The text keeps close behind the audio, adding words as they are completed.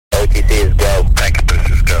OTC is go.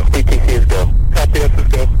 Patriots is go. CTC is go. Patriots is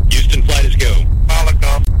go. Houston flight is go. Pilot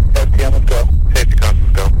go. STM is go. Safety comms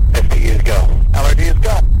is go. SPE is go. LRD is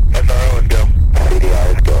go. SRO is go.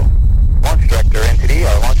 CDI is go. Launch director NTD,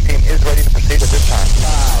 our launch team is ready to proceed at this time.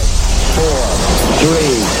 5, 4, 3,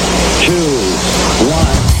 2, 1.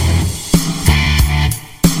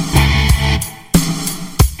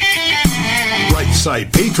 Right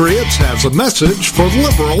Side Patriots has a message for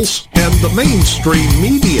liberals and the mainstream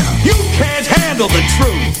media. You can't handle the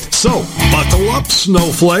truth! So, buckle up,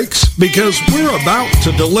 snowflakes, because we're about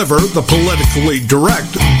to deliver the politically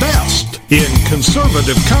direct best in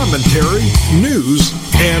conservative commentary, news,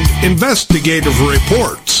 and investigative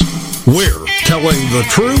reports. We're telling the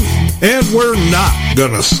truth, and we're not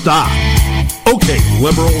gonna stop. Okay,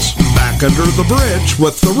 liberals, back under the bridge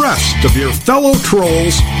with the rest of your fellow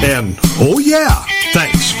trolls, and oh yeah,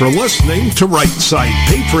 thanks for listening to Right Side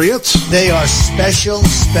Patriots. They are special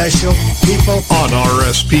people On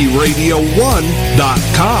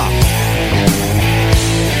RSPRadio1.com.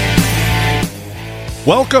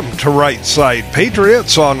 Welcome to Right Side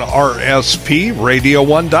Patriots on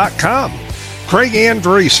RSPRadio1.com. Craig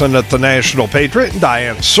Andreessen at the National Patriot and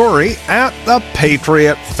Diane Sori at the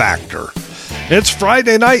Patriot Factor. It's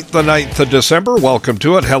Friday night, the 9th of December. Welcome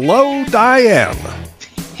to it. Hello, Diane.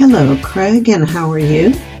 Hello, Craig, and how are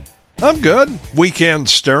you? I'm good. Weekend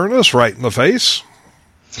staring us right in the face.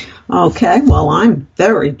 Okay, well, I'm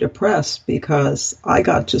very depressed because I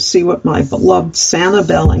got to see what my beloved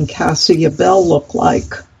Sanibel and Cassia Bell look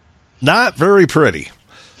like. Not very pretty.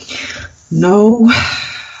 No,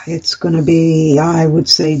 it's going to be, I would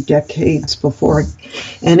say, decades before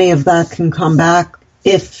any of that can come back,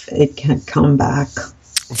 if it can come back.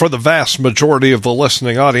 For the vast majority of the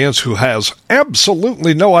listening audience who has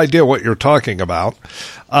absolutely no idea what you're talking about,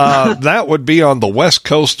 that would be on the west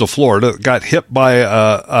coast of Florida. It got hit by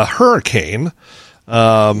a hurricane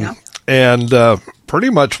and pretty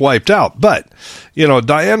much wiped out. But, you know,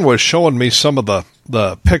 Diane was showing me some of the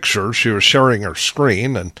pictures. She was sharing her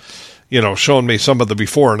screen and, you know, showing me some of the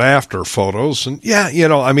before and after photos. And, yeah, you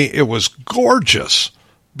know, I mean, it was gorgeous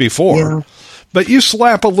before. Yeah. But you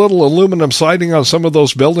slap a little aluminum siding on some of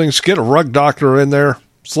those buildings, get a rug doctor in there,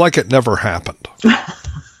 it's like it never happened.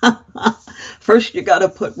 First, you got to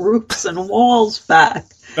put roofs and walls back.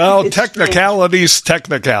 Oh, technicalities.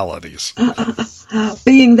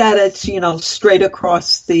 Being that it's, you know, straight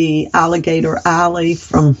across the Alligator Alley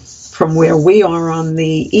from where we are on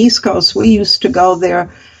the East Coast, we used to go there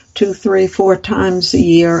 2, 3, 4 times a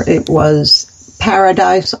year. It was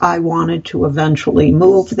paradise. I wanted to eventually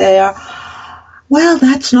move there. Well,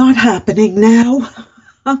 that's not happening now.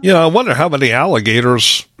 Yeah, I wonder how many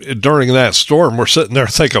alligators during that storm were sitting there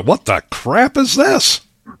thinking, what the crap is this?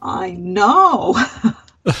 I know.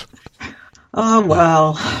 Oh,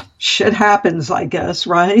 well, shit happens, I guess,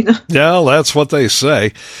 right? Yeah, that's what they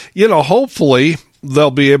say. You know, hopefully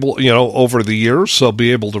they'll be able, you know, over the years, they'll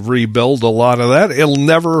be able to rebuild a lot of that. It'll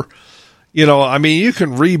never, you know, I mean, you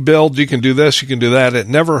can rebuild, you can do this, you can do that. It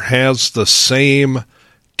never has the same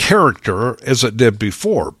character as it did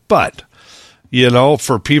before. But, you know,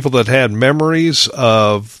 for people that had memories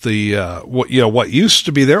of the, what used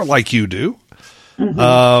to be there, like you do,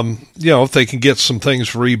 mm-hmm. You know, if they can get some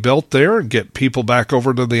things rebuilt there and get people back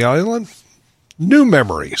over to the island, new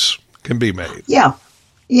memories can be made. Yeah.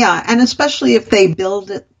 Yeah. And especially if they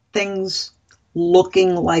build things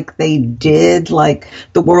looking like they did, like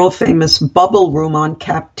the world famous Bubble Room on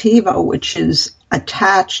Captiva, which is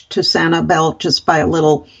attached to Sanibel just by a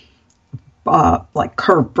little like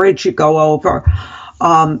curved bridge you go over.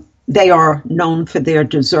 They are known for their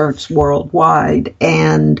desserts worldwide,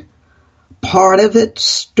 and part of it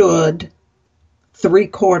stood,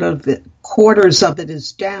 3/4 of it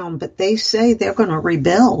is down, but they say they're going to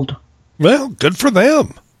rebuild. Well, good for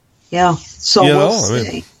them. Yeah, so we'll see. I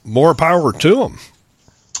mean, more power to them.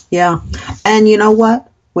 Yeah, and you know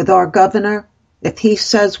what? With our governor, if he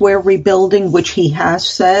says we're rebuilding, which he has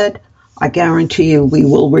said, I guarantee you we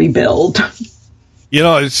will rebuild. You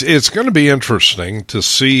know, it's going to be interesting to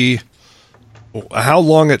see how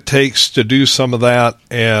long it takes to do some of that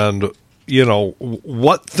and, you know,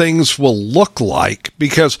 what things will look like.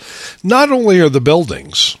 Because not only are the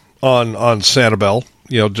buildings on Sanibel,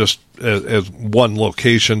 you know, just as one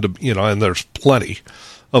location, to, you know, and there's plenty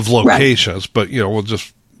of locations, right. But, you know, we'll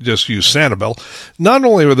just use Sanibel. Not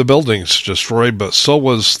only were the buildings destroyed, but so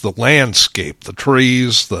was the landscape, the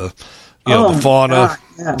trees, the fauna,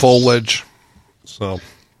 foliage. So,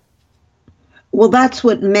 well, that's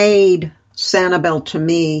what made Sanibel to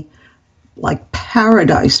me like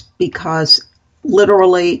paradise, because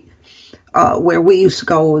literally where we used to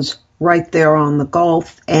go was right there on the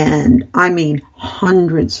Gulf, and I mean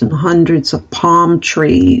hundreds and hundreds of palm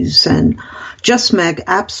trees, and just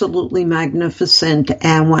absolutely magnificent.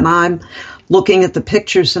 And when I'm looking at the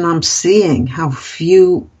pictures and I'm seeing how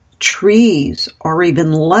few trees are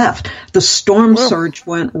even left, the storm surge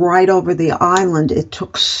went right over the island. It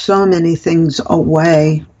took so many things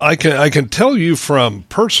away. I can tell you from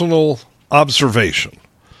personal observation,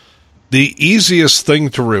 the easiest thing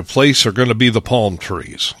to replace are going to be the palm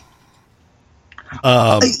trees.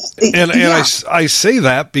 I say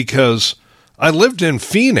that because I lived in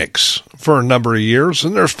Phoenix for a number of years,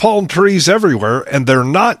 and there's palm trees everywhere, and they're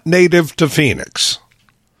not native to Phoenix.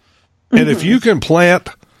 Mm-hmm. And if you can plant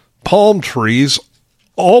palm trees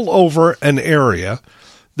all over an area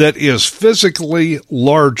that is physically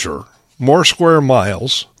larger, more square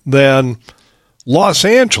miles than Los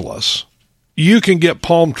Angeles, you can get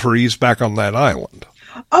palm trees back on that island.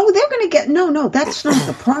 Oh, they're going to get, no, that's not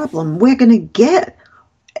the problem. We're going to get,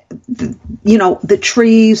 the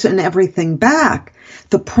trees and everything back.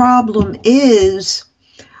 The problem is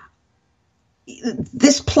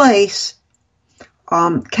this place,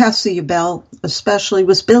 Cassia especially,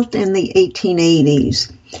 was built in the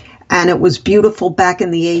 1880s. And it was beautiful back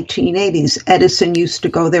in the 1880s. Edison used to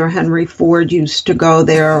go there. Henry Ford used to go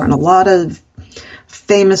there. And a lot of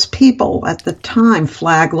famous people at the time,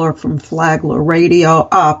 Flagler from Flagler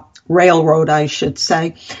Railroad, I should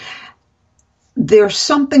say. There's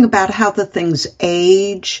something about how the things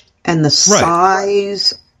age and the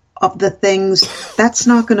size of the things. That's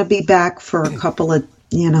not going to be back for a couple of,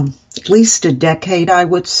 at least a decade, I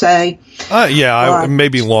would say.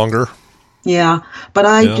 Maybe longer. Yeah, but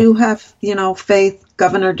I do have, faith.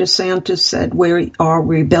 Governor DeSantis said we are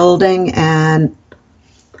rebuilding, and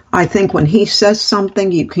I think when he says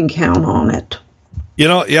something, you can count on it.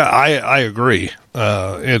 I agree.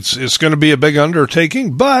 It's going to be a big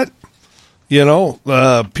undertaking, but,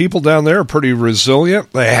 people down there are pretty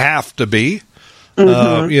resilient. They have to be,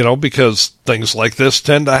 because things like this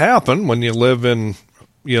tend to happen when you live in,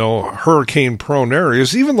 hurricane prone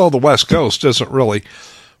areas, even though the West Coast isn't really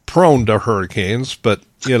prone to hurricanes, but,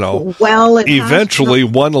 eventually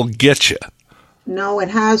one will get you. No, it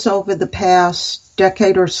has over the past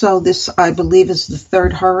decade or so. This, I believe, is the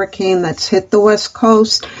third hurricane that's hit the West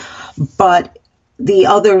Coast, but the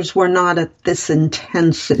others were not at this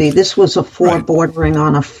intensity. This was a 4 bordering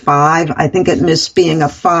on a 5. I think it missed being a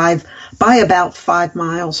 5 by about 5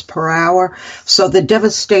 miles per hour. So the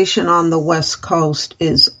devastation on the West Coast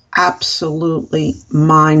is absolutely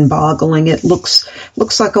mind-boggling. It looks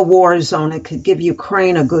like a war zone. It could give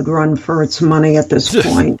Ukraine a good run for its money at this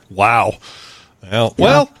point. Wow.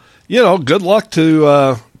 Well, good luck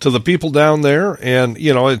to the people down there. And,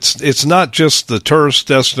 it's not just the tourist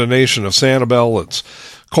destination of Sanibel. It's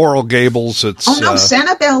Coral Gables. It's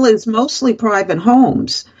Sanibel is mostly private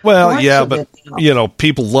homes. Well, but,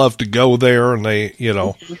 people love to go there, and they,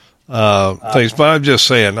 things. But I'm just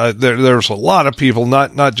saying, there's a lot of people,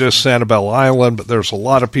 not just Sanibel Island, but there's a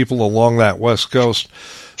lot of people along that West Coast.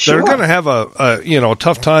 Sure. They're going to have a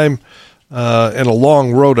tough time and a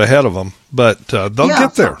long road ahead of them, but they'll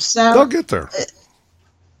get there. They'll get there.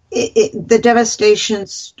 The devastation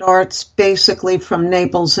starts basically from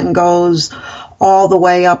Naples and goes all the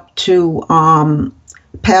way up to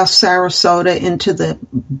past Sarasota into the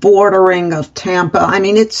bordering of Tampa. I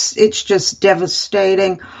mean, it's just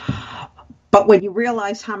devastating. But when you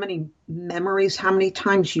realize how many memories, how many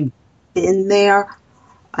times you've been there,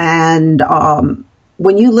 and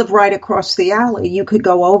when you live right across the alley, you could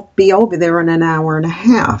be over there in an hour and a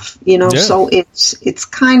half. So it's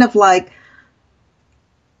kind of like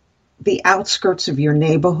the outskirts of your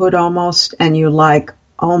neighborhood almost, and you're like,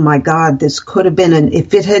 oh my God, this could have been, and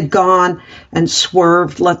if it had gone and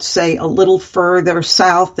swerved, let's say, a little further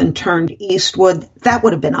south and turned eastward, that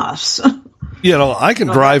would have been us. I can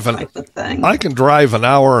drive an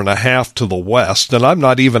hour and a half to the west, and I'm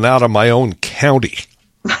not even out of my own county.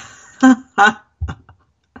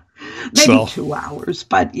 Maybe 2 hours,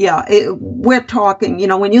 but we're talking,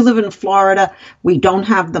 when you live in Florida, we don't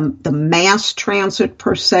have the mass transit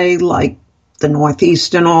per se, like the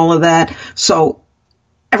Northeast and all of that. So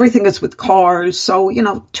everything is with cars. So,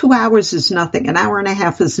 2 hours is nothing. An hour and a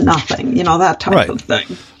half is nothing, that type of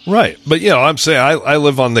thing. Right. But, I'm saying I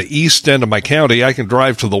live on the east end of my county. I can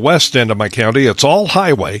drive to the west end of my county. It's all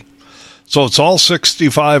highway. So it's all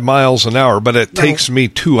 65 miles an hour, but it takes me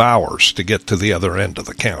 2 hours to get to the other end of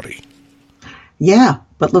the county. Yeah,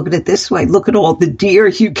 but look at it this way. Look at all the deer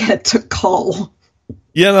you get to cull.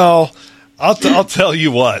 I'll tell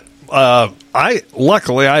you what.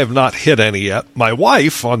 Luckily I have not hit any yet. My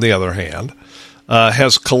wife, on the other hand,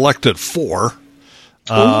 has collected 4.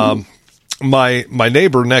 My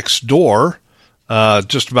neighbor next door,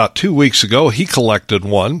 just about 2 weeks ago, he collected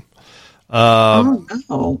one.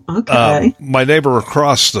 Okay. My neighbor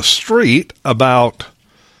across the street, about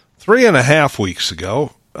 3.5 weeks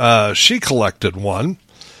ago, she collected one.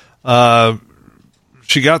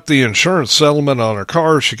 She got the insurance settlement on her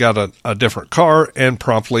car. She got a different car and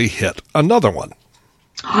promptly hit another one.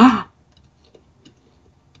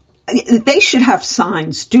 They should have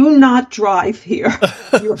signs. Do not drive here.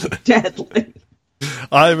 You're deadly.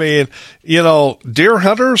 I mean, deer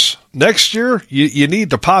hunters, next year, you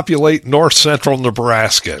need to populate north central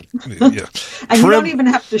Nebraska. And you don't even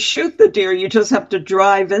have to shoot the deer. You just have to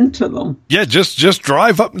drive into them. Yeah, just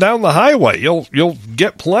drive up and down the highway. You'll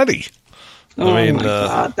get plenty. My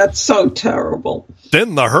God, that's so terrible.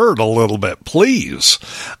 Thin the herd a little bit, please.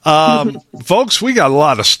 Folks, we got a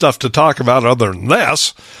lot of stuff to talk about other than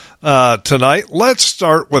this. Tonight, let's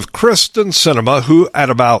start with Krystin Sinema, who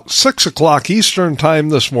at about 6 o'clock Eastern time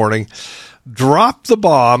this morning dropped the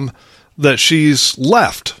bomb that she's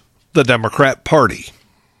left the Democrat Party.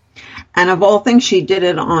 And of all things, she did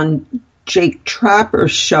it on Jake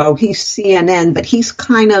Trapper's show. He's CNN, but he's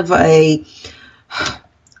kind of a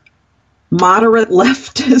moderate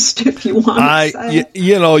leftist, if you want to say.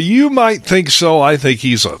 You might think so. I think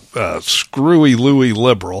he's a screwy Louie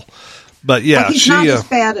liberal. But yeah, he's not as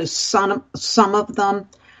bad as some of them.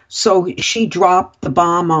 So she dropped the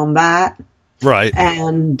bomb on that, right?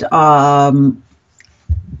 And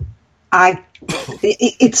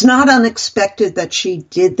it's not unexpected that she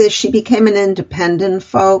did this. She became an independent,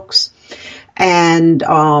 folks, and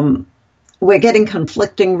we're getting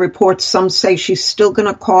conflicting reports. Some say she's still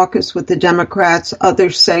going to caucus with the Democrats.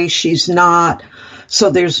 Others say she's not.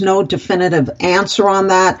 So there's no definitive answer on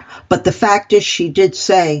that. But the fact is, she did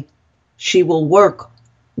say she will work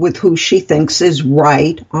with who she thinks is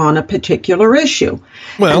right on a particular issue.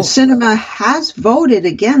 Well, and Sinema has voted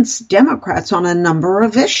against Democrats on a number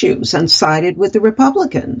of issues and sided with the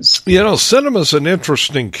Republicans. Sinema's an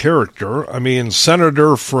interesting character. I mean,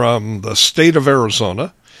 senator from the state of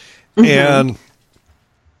Arizona. Mm-hmm. And,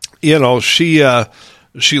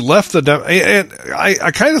 she left and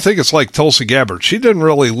I kind of think it's like Tulsi Gabbard. She didn't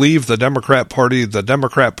really leave the Democrat Party. The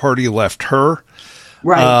Democrat Party left her.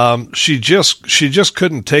 Right. She just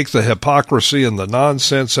couldn't take the hypocrisy and the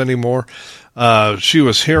nonsense anymore. She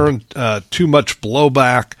was hearing too much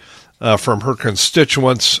blowback from her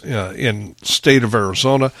constituents in state of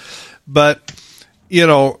Arizona. But,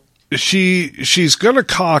 she's going to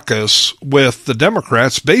caucus with the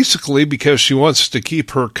Democrats basically because she wants to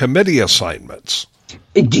keep her committee assignments.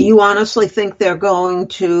 Do you honestly think they're going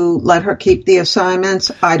to let her keep the assignments?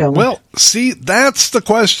 I don't. Well, see, that's the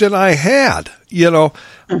question I had.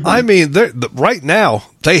 Mm-hmm. I mean, right now,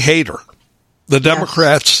 they hate her. The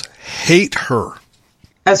Democrats hate her.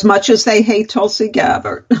 As much as they hate Tulsi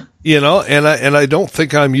Gabbard. And I don't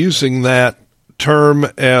think I'm using that term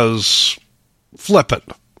as flippant,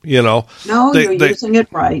 No, you're using it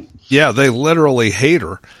right. Yeah, they literally hate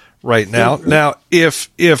her right now. Mm-hmm. Now,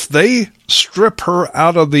 if they strip her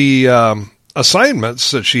out of the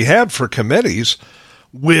assignments that she had for committees,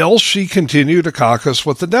 will she continue to caucus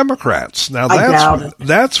with the Democrats? Now,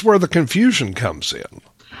 that's where the confusion comes in.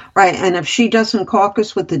 Right, and if she doesn't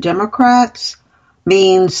caucus with the Democrats,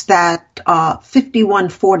 means that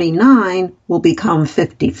 51-49 will become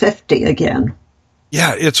 50-50 again.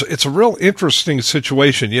 Yeah, it's a real interesting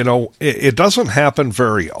situation. It doesn't happen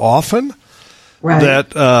very often. Right.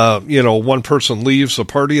 That, one person leaves a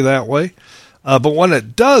party that way. But when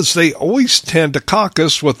it does, they always tend to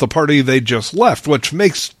caucus with the party they just left, which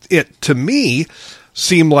makes it, to me,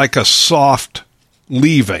 seem like a soft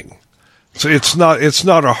leaving. So it's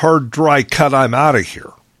not a hard, dry cut, I'm out of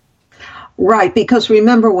here. Right, because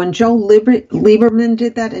remember when Joe Lieberman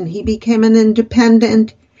did that and he became an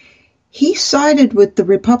independent, he sided with the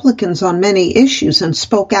Republicans on many issues and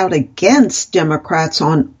spoke out against Democrats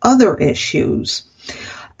on other issues.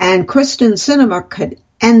 And Krystin Sinema could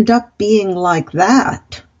end up being like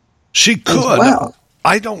that. She could. Well.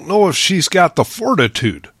 I don't know if she's got the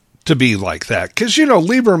fortitude to be like that. Because,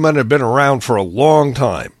 Lieberman had been around for a long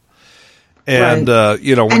time. And, right.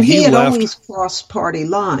 When and he had left, always crossed party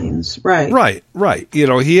lines. Right. Right.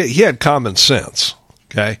 He had common sense.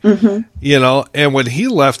 Okay. Mm-hmm. And when he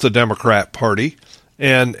left the Democrat Party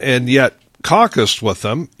and yet caucused with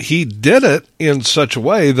them, he did it in such a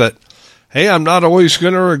way that, hey, I'm not always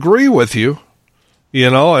going to agree with you,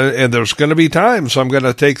 and there's going to be times I'm going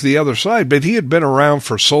to take the other side. But he had been around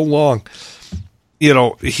for so long.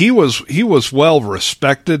 He was well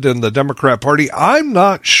respected in the Democrat Party. I'm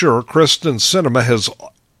not sure Krystin Sinema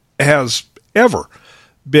has ever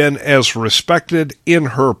been as respected in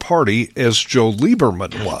her party as Joe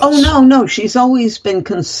Lieberman was. Oh, no. She's always been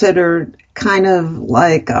considered kind of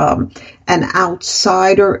like an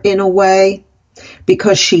outsider in a way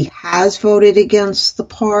because she has voted against the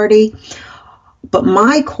party. But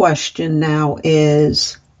my question now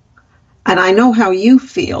is, and I know how you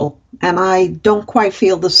feel, and I don't quite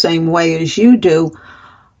feel the same way as you do,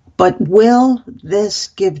 but will this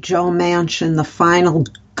give Joe Manchin the final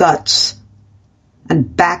guts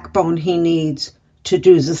and backbone he needs to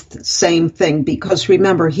do the same thing? Because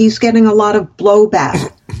remember, he's getting a lot of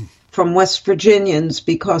blowback from West Virginians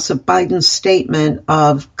because of Biden's statement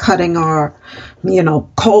of cutting our,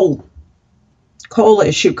 coal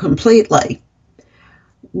issue completely.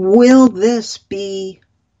 Will this be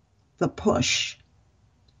the push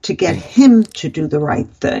to get him to do the right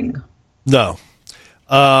thing? No.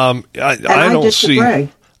 I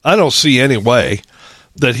don't see any way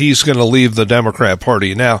that he's going to leave the Democrat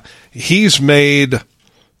Party. Now, he's made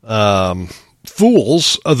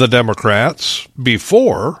fools of the Democrats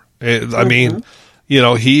before. I mean,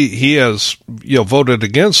 he has voted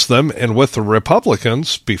against them and with the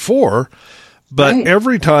Republicans before. But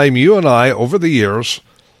every time you and I over the years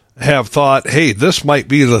have thought, hey, this might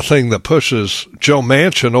be the thing that pushes Joe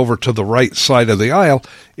Manchin over to the right side of the aisle,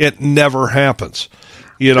 it never happens.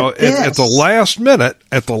 At the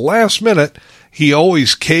last minute, he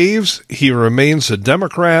always caves. He remains a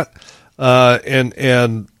Democrat,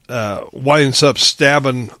 and winds up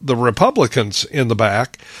stabbing the Republicans in the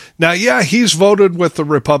back. Now, yeah, he's voted with the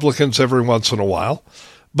Republicans every once in a while,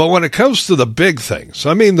 but when it comes to the big things,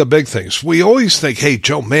 we always think, hey,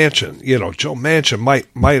 Joe Manchin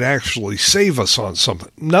might actually save us on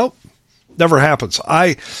something. Nope, never happens.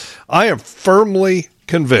 I am firmly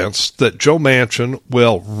convinced that Joe Manchin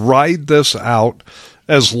will ride this out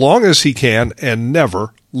as long as he can and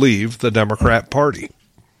never leave the Democrat Party.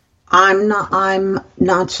 I'm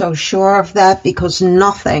not so sure of that because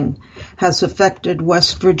nothing has affected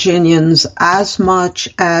West Virginians as much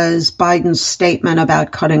as Biden's statement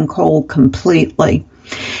about cutting coal completely.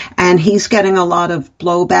 And he's getting a lot of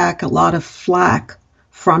blowback, a lot of flack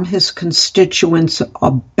from his constituents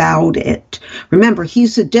about it. Remember,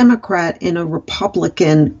 he's a Democrat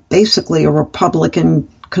in basically a Republican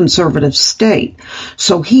conservative state.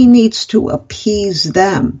 So he needs to appease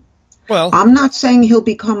them. Well, I'm not saying he'll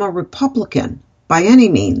become a Republican by any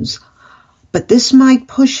means, but this might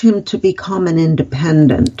push him to become an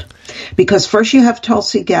independent. Because first you have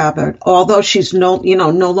Tulsi Gabbard, although she's no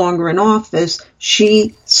longer in office,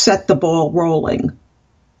 she set the ball rolling.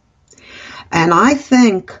 And I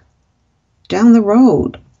think down the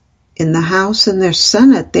road in the House and their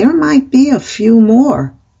Senate, there might be a few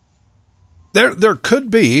more. There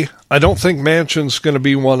could be. I don't think Manchin's going to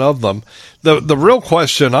be one of them. The real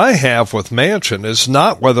question I have with Manchin is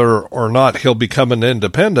not whether or not he'll become an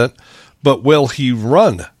independent, but will he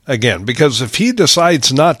run again? Because if he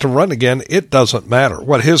decides not to run again, it doesn't matter.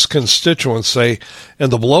 What his constituents say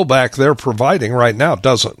and the blowback they're providing right now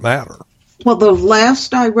doesn't matter. Well, the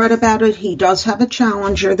last I read about it, he does have a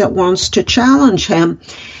challenger that wants to challenge him.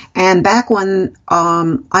 And back when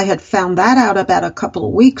I had found that out about a couple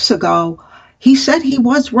of weeks ago, he said he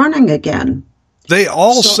was running again. They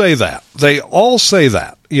all say that.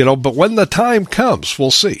 But when the time comes,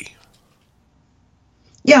 we'll see.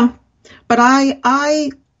 Yeah, but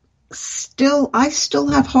I still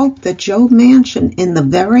have hope that Joe Manchin in the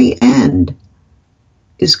very end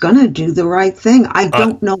is going to do the right thing. I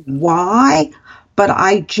don't know why, but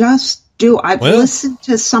I just do. I've listened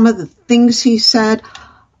to some of the things he said.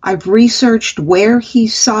 I've researched where he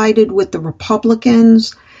sided with the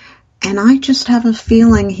Republicans, and I just have a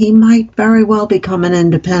feeling he might very well become an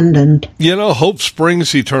independent. Hope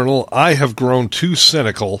springs eternal. I have grown too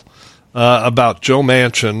cynical about Joe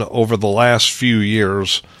Manchin over the last few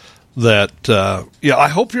years that, I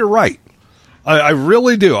hope you're right. I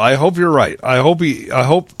really do. I hope you're right. I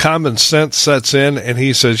hope common sense sets in and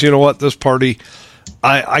he says, you know what, this party,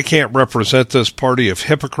 I can't represent this party of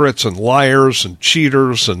hypocrites and liars and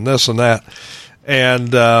cheaters and this and that,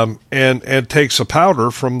 and takes a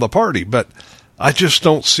powder from the party. But I just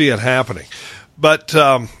don't see it happening. But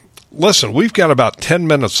listen, we've got about 10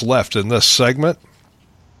 minutes left in this segment.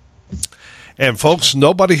 And folks,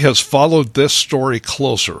 nobody has followed this story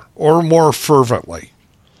closer or more fervently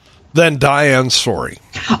than Diane Sori.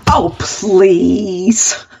 Oh,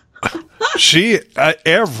 please. She,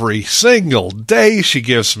 every single day, she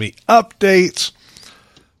gives me updates.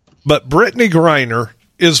 But Brittney Griner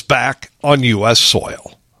is back on U.S.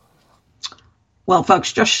 soil. Well,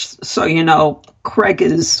 folks, just so you know, Craig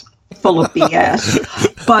is full of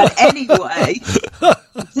BS. But anyway,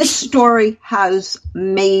 this story has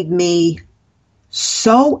made me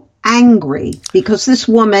so angry because this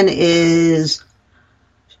woman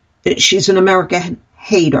she's an America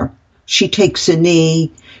hater. She takes a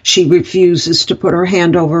knee. She refuses to put her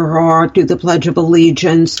hand over her heart, do the Pledge of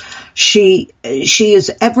Allegiance. She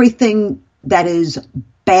is everything that is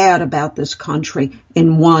bad about this country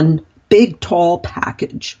in one big, tall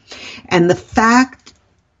package. And the fact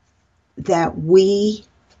that we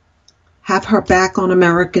have her back on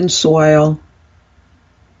American soil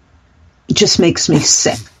just makes me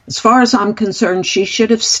sick. As far as I'm concerned, she should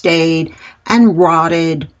have stayed and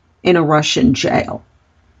rotted in a Russian jail.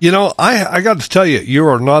 You know, I got to tell you, you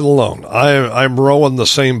are not alone. I'm rowing the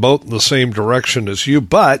same boat in the same direction as you,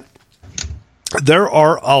 but there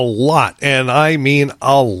are a lot, and I mean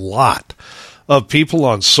a lot, of people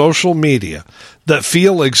on social media that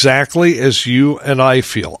feel exactly as you and I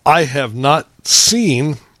feel. I have not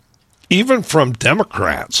seen, even from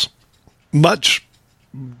Democrats, much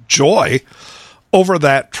joy over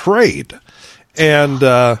that trade. And,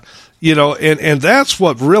 and that's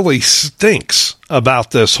what really stinks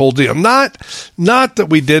about this whole deal. Not that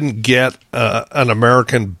we didn't get an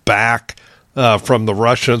American back from the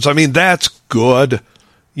Russians. I mean, that's good,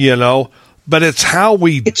 but it's how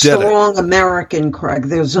we did it. It's the wrong American, Craig.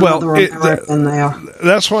 There's another American there.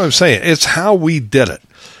 That's what I'm saying. It's how we did it.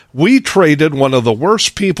 We traded one of the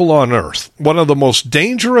worst people on earth, one of the most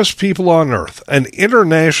dangerous people on earth, an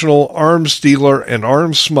international arms dealer and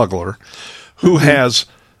arms smuggler who has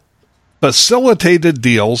facilitated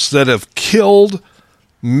deals that have killed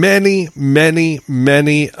many, many,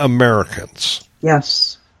 many Americans.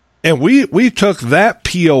 Yes. And we took that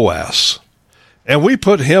POS and we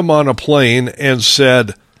put him on a plane and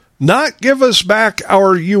said, not give us back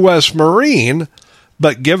our U.S. Marine,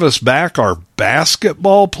 but give us back our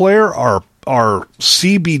basketball player, our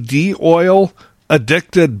CBD oil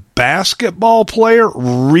addicted basketball player.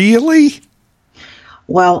 Really?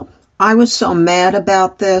 Well, I was so mad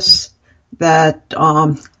about this that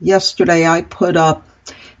yesterday I put up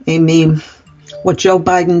a meme, what Joe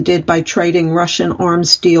Biden did by trading Russian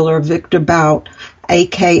arms dealer Victor Bout,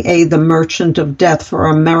 a.k.a. the Merchant of Death, for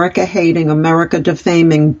America-hating,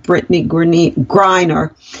 America-defaming Brittney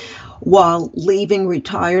Griner, while leaving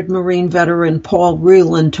retired Marine veteran Paul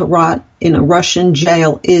Whelan to rot in a Russian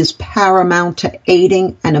jail, is paramount to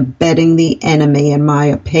aiding and abetting the enemy, in my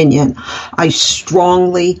opinion. I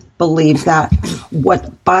strongly believe that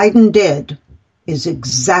what Biden did is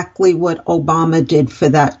exactly what Obama did for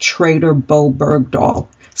that traitor Bo Bergdahl.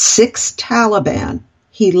 6 Taliban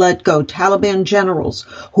he let go, Taliban generals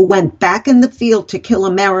who went back in the field to kill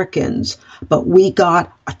Americans, but we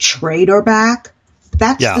got a traitor back.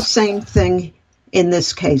 That's the same thing in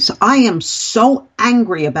this case. I am so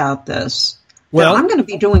angry about this. Well, I'm going to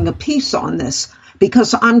be doing a piece on this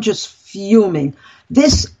because I'm just fuming.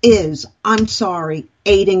 This is, I'm sorry,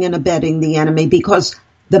 aiding and abetting the enemy, because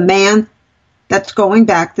the man that's going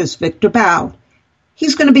back, this Victor Bout,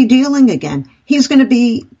 he's going to be dealing again. He's going to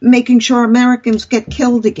be making sure Americans get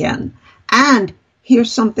killed again. And here's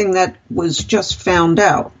something that was just found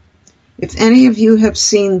out. If any of you have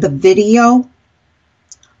seen the video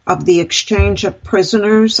of the exchange of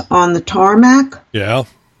prisoners on the tarmac,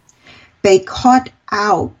 they cut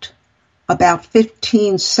out about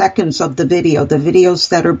 15 seconds of the videos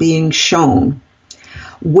that are being shown,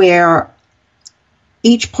 where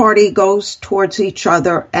each party goes towards each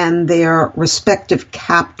other and their respective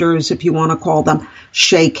captors, if you want to call them,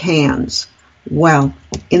 shake hands. Well,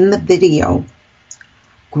 in the video,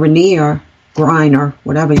 Griner,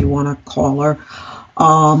 whatever you want to call her,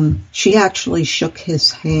 she actually shook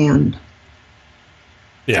his hand.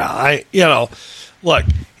 Yeah, look,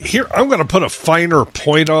 here, I'm going to put a finer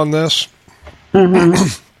point on this.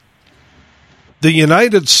 Mm-hmm. The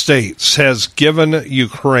United States has given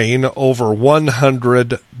Ukraine over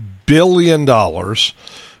 $100 billion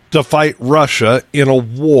to fight Russia in a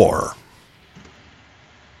war.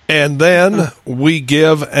 And then we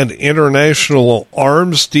give an international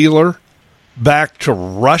arms dealer back to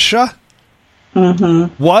Russia?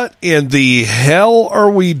 Mm-hmm. What in the hell are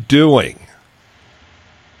we doing?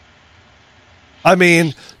 I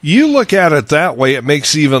mean, you look at it that way, it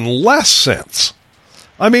makes even less sense.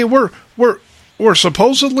 I mean, we're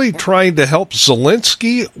supposedly trying to help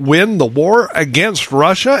Zelensky win the war against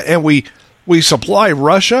Russia, and we supply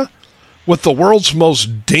Russia with the world's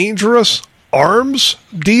most dangerous arms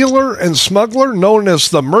dealer and smuggler known as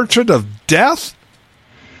the Merchant of Death?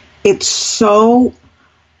 It's so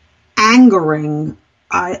angering.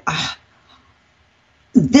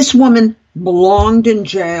 This woman belonged in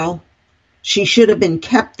jail. She should have been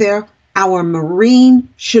kept there. Our Marine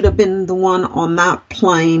should have been the one on that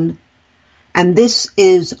plane. And this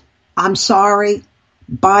is, I'm sorry,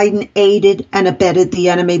 Biden aided and abetted the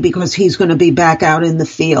enemy because he's going to be back out in the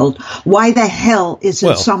field. Why the hell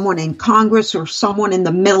isn't someone in Congress or someone in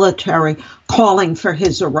the military calling for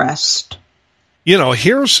his arrest? You know,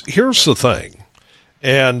 here's the thing,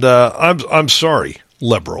 and I'm sorry,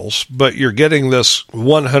 liberals, but you're getting this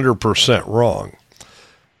 100% wrong.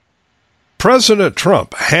 President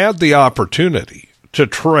Trump had the opportunity to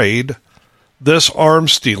trade this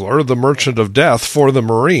arms dealer, the Merchant of Death, for the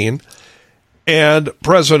Marine, and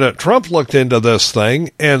President Trump looked into this thing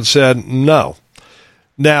and said no.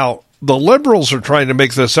 Now, the liberals are trying to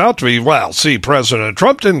make this out to be, well, see, President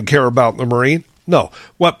Trump didn't care about the Marine. No,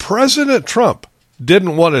 what President Trump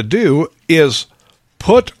didn't want to do is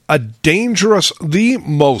put the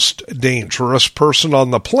most dangerous person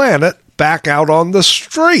on the planet back out on the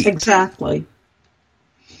street. Exactly.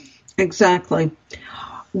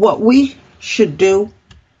 What we should do,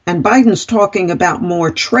 and Biden's talking about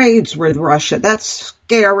more trades with Russia. That's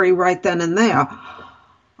scary right then and there.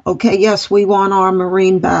 Okay, yes, we want our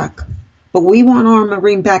Marine back, but we want our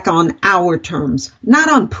Marine back on our terms, not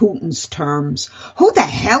on Putin's terms. Who the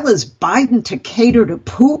hell is Biden to cater to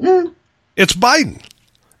Putin? It's Biden.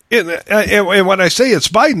 And when I say it's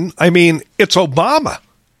Biden, I mean it's Obama.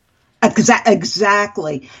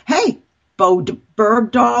 Exactly. Hey, Bo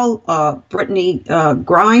Bergdahl, Brittney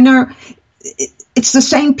Griner, it's the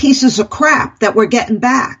same pieces of crap that we're getting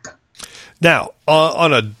back. Now,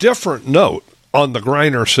 on a different note, on the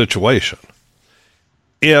Griner situation,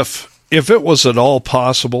 if it was at all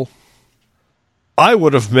possible, I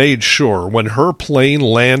would have made sure when her plane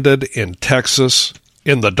landed in Texas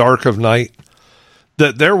in the dark of night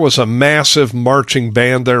that there was a massive marching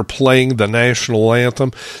band there playing the national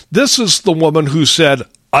anthem. This is the woman who said,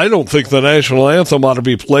 I don't think the national anthem ought to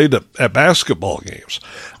be played at basketball games.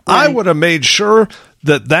 Right. I would have made sure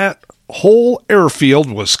that whole airfield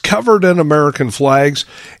was covered in American flags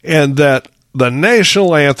and that the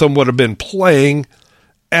national anthem would have been playing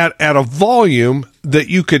at a volume that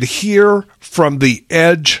you could hear from the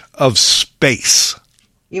edge of space.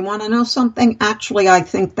 You want to know something? Actually, I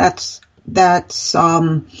think that's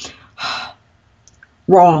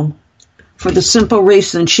wrong. For the simple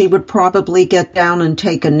reason she would probably get down and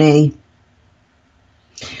take a knee.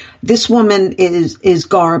 This woman is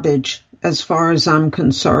garbage as far as I'm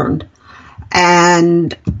concerned.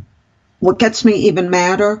 And what gets me even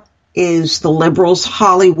madder is the liberals,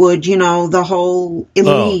 Hollywood, the whole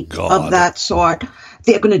elite of that sort.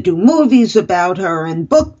 They're going to do movies about her and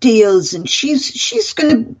book deals, and she's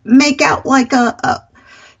going to make out like a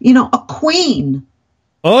queen.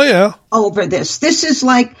 Oh, yeah. Over this. This is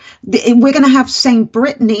like, we're going to have St.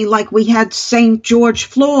 Brittney like we had St. George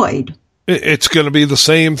Floyd. It's going to be the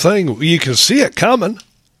same thing. You can see it coming.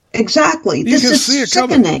 Exactly. This is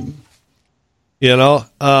sickening.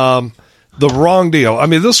 The wrong deal. I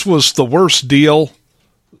mean, this was the worst deal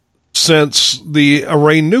since the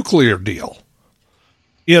Iran nuclear deal.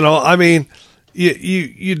 You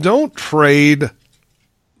don't trade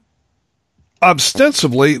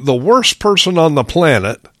ostensibly the worst person on the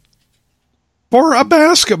planet for a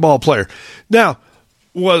basketball player. Now,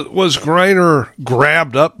 was Griner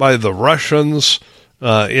grabbed up by the Russians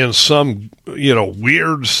in some,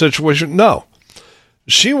 weird situation? No.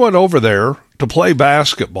 She went over there to play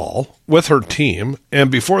basketball with her team,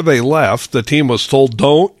 and before they left, the team was told,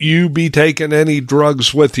 don't you be taking any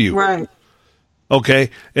drugs with you. Right.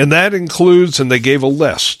 Okay, and that includes, and they gave a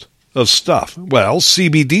list of stuff. Well,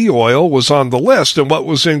 CBD oil was on the list, and what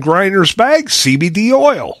was in Griner's bag? CBD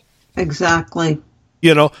oil. Exactly.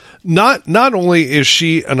 Not only is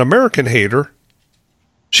she an American hater,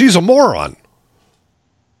 she's a moron.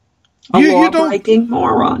 A law-breaking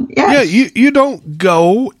moron. Yes. Yeah, you don't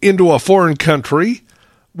go into a foreign country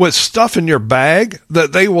with stuff in your bag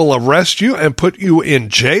that they will arrest you and put you in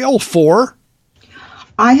jail for.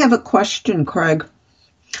 I have a question, Craig,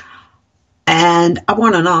 and I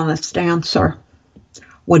want an honest answer.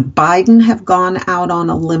 Would Biden have gone out on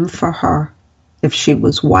a limb for her if she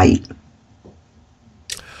was white?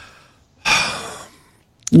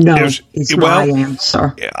 No, is my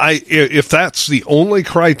answer. If that's the only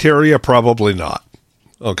criteria, probably not.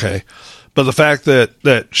 Okay, but the fact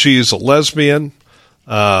that she's a lesbian,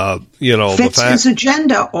 fits his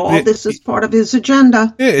agenda. This is part of his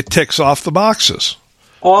agenda. It ticks off the boxes.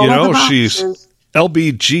 All of the boxes. She's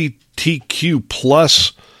LGBTQ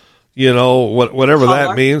plus. Whatever color.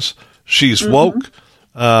 That means. She's woke.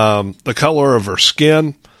 The color of her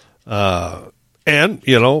skin,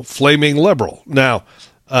 and flaming liberal. Now.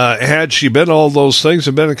 Had she been all those things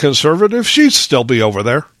and been a conservative, she'd still be over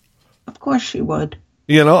there. Of course she would.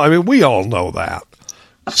 You know, I mean, we all know that.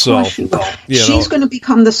 Of course she would. She's going to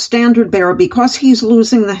become the standard bearer because he's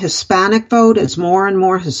losing the Hispanic vote as more and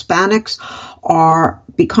more Hispanics are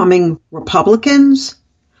becoming Republicans.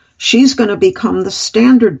 She's going to become the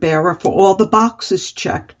standard bearer for all the boxes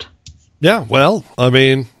checked. Yeah, well, I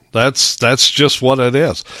mean, that's just what it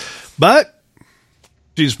is. But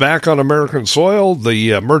she's back on American soil.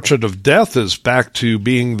 The Merchant of Death is back to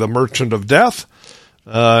being the Merchant of Death.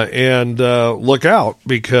 And look out,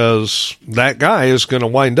 because that guy is going to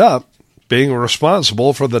wind up being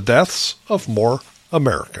responsible for the deaths of more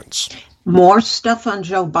Americans. More stuff on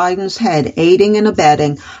Joe Biden's head, aiding and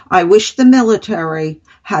abetting. I wish the military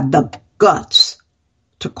had the guts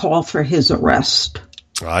to call for his arrest.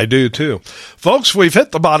 I do too. Folks, we've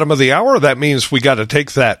hit the bottom of the hour. That means we got to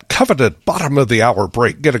take that coveted bottom of the hour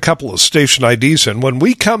break, get a couple of station IDs in. When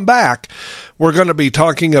we come back, we're going to be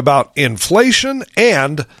talking about inflation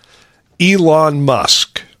and Elon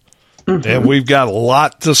Musk. Mm-hmm. And we've got a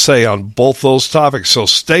lot to say on both those topics. So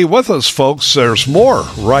stay with us, folks. There's more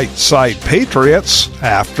Right Side Patriots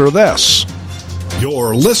after this.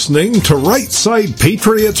 You're listening to Right Side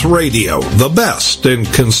Patriots Radio, the best in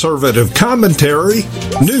conservative commentary,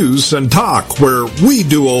 news, and talk, where we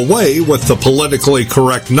do away with the politically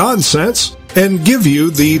correct nonsense and give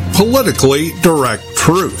you the politically direct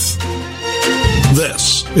truth.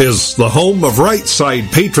 This is the home of Right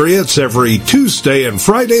Side Patriots every Tuesday and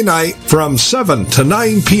Friday night from 7 to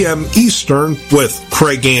 9 p.m. Eastern with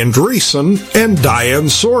Craig Andreessen and Diane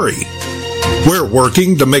Sori. We're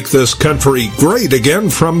working to make this country great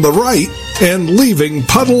again from the right and leaving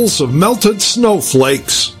puddles of melted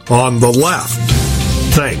snowflakes on the left.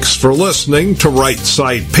 Thanks for listening to Right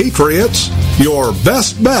Side Patriots, your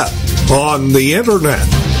best bet on the Internet.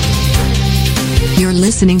 You're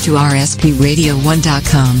listening to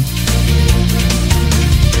RSPRadio1.com.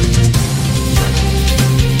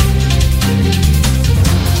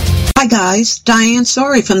 Hi guys, Diane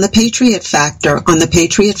Sori from The Patriot Factor on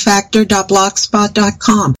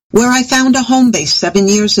thepatriotfactor.blogspot.com, where I found a home base 7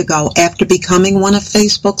 years ago after becoming one of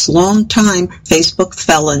Facebook's longtime Facebook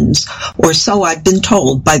felons, or so I've been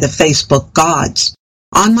told by the Facebook gods.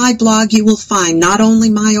 On my blog, you will find not only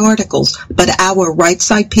my articles, but our Right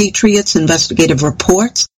Side Patriots investigative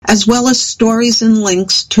reports, as well as stories and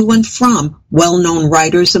links to and from well-known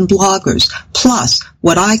writers and bloggers, plus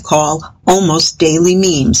what I call almost daily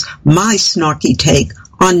memes, my snarky take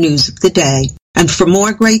on news of the day. And for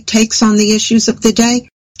more great takes on the issues of the day,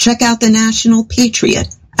 check out The National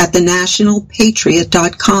Patriot at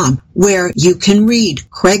thenationalpatriot.com, where you can read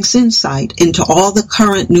Craig's insight into all the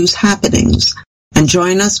current news happenings. And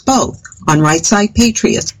join us both on Right Side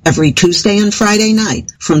Patriots every Tuesday and Friday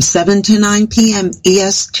night from 7 to 9 p.m.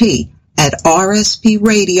 EST at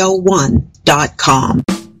rspradio1.com.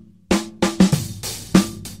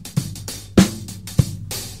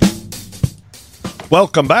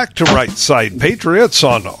 Welcome back to Right Side Patriots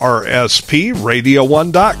on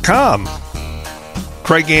rspradio1.com.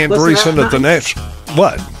 Craig Andreessen at the National.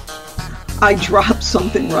 What? I dropped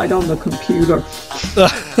something right on the computer.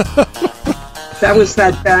 That was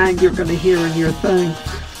that bang you're going to hear in your thing.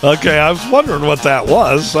 Okay, I was wondering what that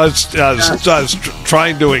was. I was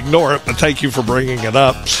trying to ignore it, but thank you for bringing it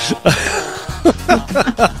up.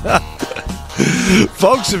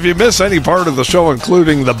 Folks, if you miss any part of the show,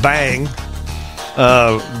 including the bang,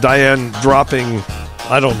 Diane dropping,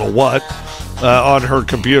 I don't know what, on her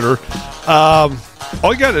computer, all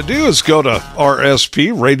you got to do is go to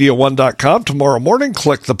rspradio1.com tomorrow morning,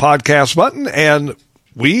 click the podcast button, and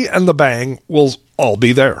we and the bang will all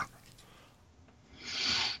be there.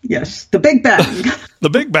 Yes, the big bang. The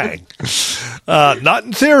big bang. Not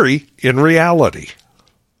in theory, in reality.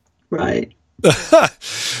 Right.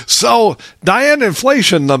 So, Diane,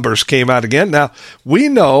 inflation numbers came out again. Now, we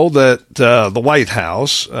know that the White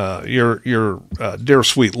House, your dear,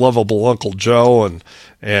 sweet, lovable Uncle Joe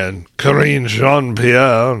and Karine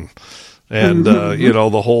Jean-Pierre and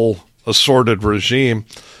the whole assorted regime,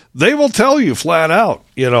 they will tell you flat out,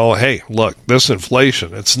 hey, look, this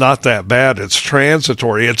inflation, it's not that bad. It's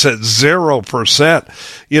transitory. It's at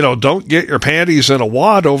 0%. Don't get your panties in a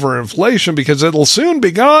wad over inflation because it'll soon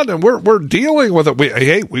be gone, and we're dealing with it.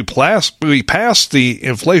 We passed the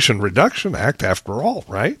Inflation Reduction Act after all,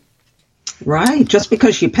 right? Right. Just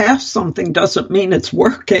because you passed something doesn't mean it's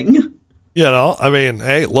working.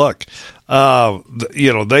 Hey, look,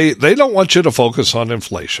 they don't want you to focus on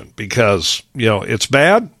inflation because, it's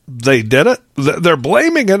bad. They did it. They're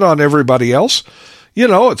blaming it on everybody else.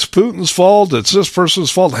 It's Putin's fault. It's this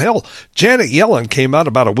person's fault. Hell, Janet Yellen came out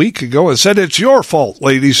about a week ago and said, it's your fault,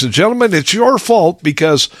 ladies and gentlemen. It's your fault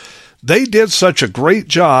because they did such a great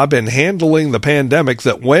job in handling the pandemic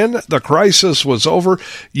that when the crisis was over,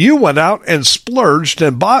 you went out and splurged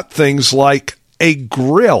and bought things like a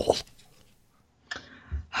grill.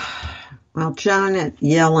 Well, Janet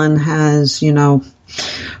Yellen has,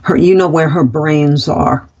 her, where her brains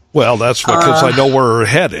are. Well, that's because I know where her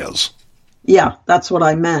head is. Yeah, that's what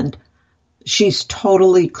I meant. She's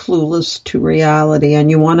totally clueless to reality. And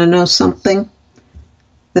you want to know something?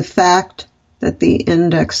 The fact that the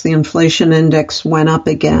inflation index went up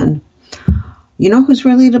again. You know who's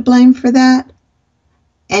really to blame for that?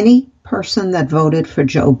 Any person that voted for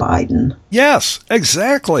Joe Biden. Yes,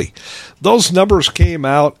 exactly. Those numbers came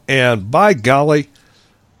out, and by golly,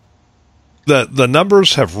 the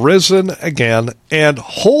numbers have risen again, and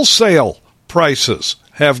wholesale prices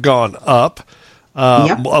have gone up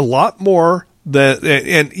a lot more than.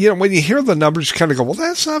 And when you hear the numbers, you kind of go, "Well,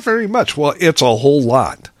 that's not very much." Well, it's a whole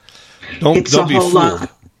lot. Don't be fooled.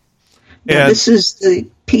 Lot. Now, this is the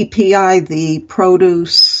PPI, the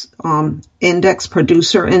producer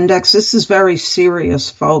index. This is very serious,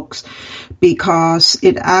 folks, because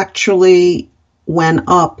it actually went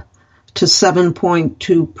up to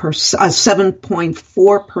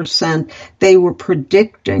 7.4%. They were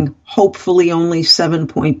predicting hopefully only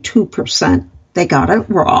 7.2%. They got it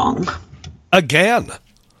wrong. Again.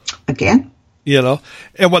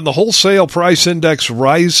 And when the wholesale price index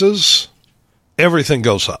rises, everything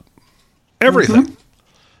goes up. Everything.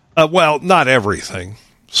 Mm-hmm. Well, not everything.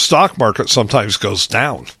 Stock market sometimes goes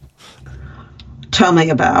down. Tell me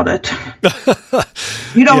about it.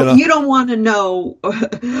 You don't want to know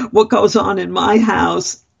what goes on in my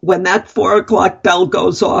house when that 4:00 bell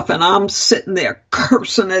goes off and I'm sitting there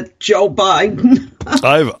cursing at Joe Biden.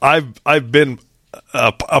 I've been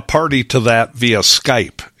a party to that via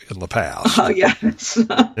Skype in the past. Oh yes.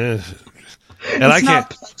 And it's I can't, not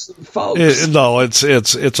pleasant, folks. No,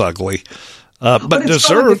 it's ugly. But it's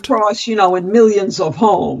deserved. Going across, in millions of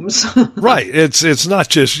homes. Right. It's not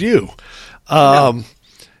just you. No.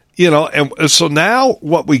 And so now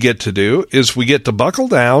what we get to do is we get to buckle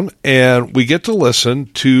down and we get to listen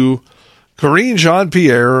to Karine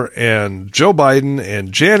Jean-Pierre and Joe Biden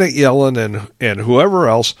and Janet Yellen and whoever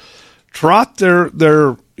else trot their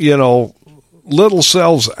little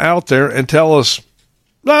selves out there and tell us,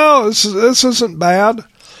 no, this isn't bad.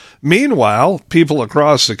 Meanwhile, people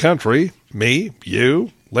across the country, me,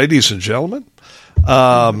 you, ladies and gentlemen,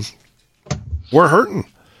 we're hurting.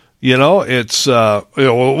 It's,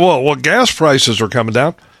 well, gas prices are coming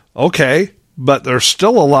down. Okay, but they're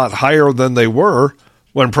still a lot higher than they were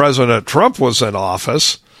when President Trump was in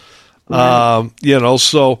office. Right.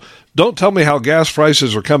 So don't tell me how gas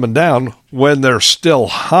prices are coming down when they're still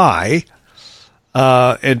high.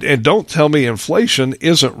 And don't tell me inflation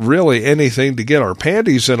isn't really anything to get our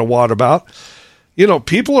panties in a wad about.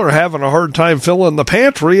 People are having a hard time filling the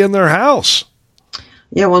pantry in their house.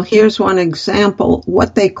 Yeah, well, here's one example.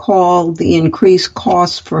 What they call the increased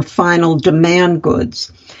cost for final demand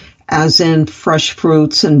goods, as in fresh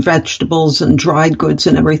fruits and vegetables and dried goods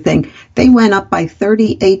and everything, they went up by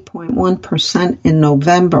 38.1% in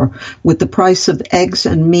November, with the price of eggs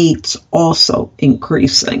and meats also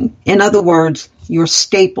increasing. In other words, your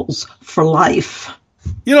staples for life.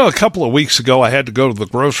 A couple of weeks ago, I had to go to the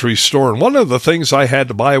grocery store, and one of the things I had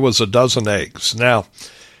to buy was a dozen eggs. Now,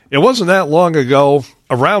 it wasn't that long ago,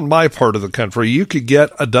 around my part of the country, you could get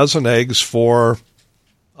a dozen eggs for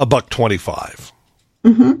 $1.25.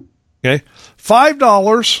 Mm-hmm. Okay,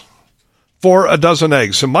 $5 for a dozen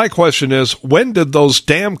eggs. And my question is, when did those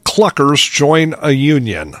damn cluckers join a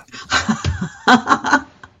union?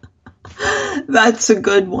 That's a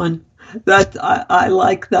good one. I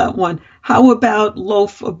like that one. How about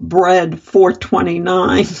loaf of bread,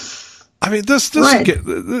 $4.29? I mean, this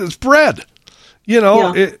is bread.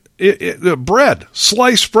 Bread,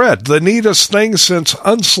 sliced bread, the neatest thing since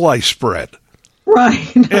unsliced bread.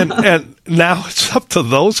 Right. and now it's up to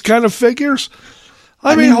those kind of figures.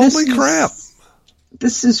 I mean holy crap.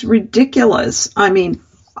 This is ridiculous. I mean,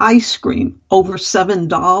 ice cream over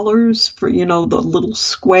 $7 for, the little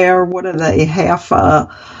square, what are they,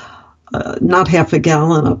 not half a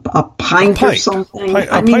gallon, a pint or something.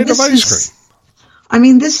 A pint of ice cream. I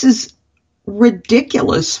mean, this is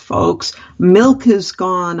ridiculous, folks. Milk has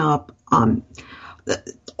gone up.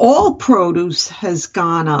 All produce has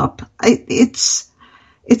gone up. It's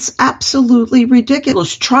absolutely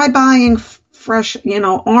ridiculous. Try buying fresh,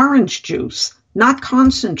 orange juice, not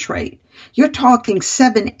concentrate. You're talking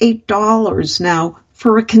 $7, $8 now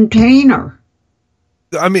for a container.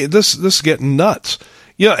 I mean, this is getting nuts.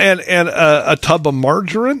 And a tub of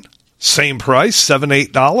margarine, same price,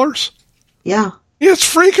 $7-8. Yeah.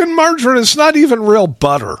 It's freaking margarine. It's not even real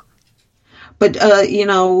butter. But,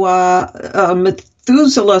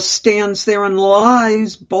 Methuselah stands there and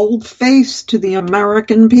lies bold-faced to the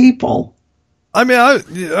American people. I mean,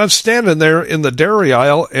 I'm standing there in the dairy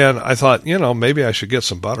aisle, and I thought, maybe I should get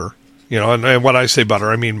some butter. And when I say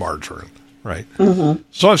butter, I mean margarine, right? Mm-hmm.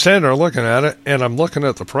 So I'm standing there looking at it, and I'm looking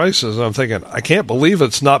at the prices, and I'm thinking, I can't believe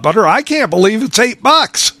it's not butter. I can't believe it's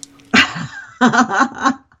 $8.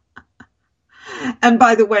 And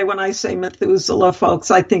by the way, when I say Methuselah, folks,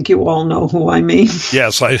 I think you all know who I mean.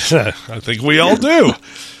 Yes, I think we all do.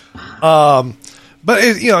 But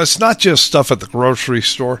it's not just stuff at the grocery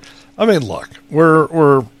store. I mean, look,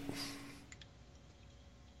 we're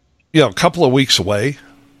a couple of weeks away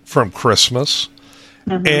from Christmas,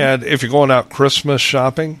 and if you're going out Christmas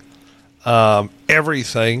shopping,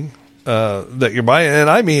 everything that you're buying, and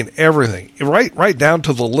I mean everything, right down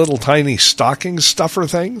to the little tiny stocking stuffer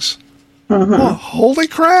things. Mm-hmm. Oh, holy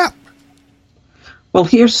crap! Well,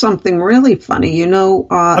 here's something really funny.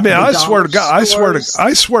 I swear to God,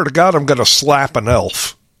 I swear to God, I'm going to slap an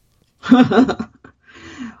elf.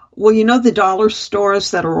 Well, the dollar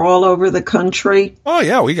stores that are all over the country. Oh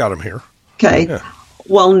yeah, we got them here. Okay. Yeah.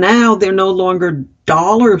 Well, now they're no longer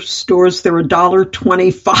dollar stores; they're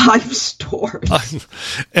 $1.25 stores.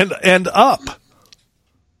 and up.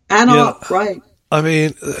 And up, right? I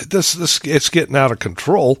mean, this it's getting out of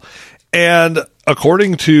control. And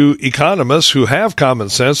according to economists who have common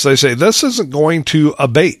sense, they say this isn't going to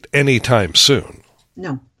abate anytime soon.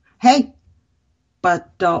 No. Hey,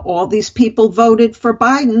 but all these people voted for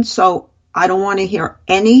Biden, so I don't want to hear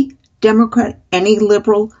any Democrat, any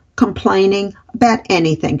liberal complaining about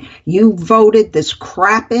anything. You voted this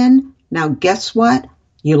crap in. Now, guess what?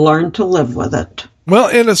 You learn to live with it. Well,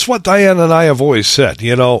 and it's what Diane and I have always said.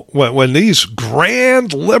 When these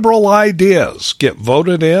grand liberal ideas get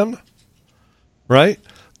voted in, right?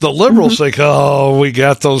 The liberals think, oh, we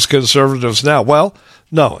got those conservatives now. Well,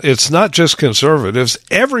 no, it's not just conservatives.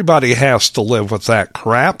 Everybody has to live with that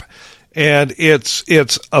crap, and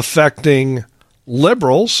it's affecting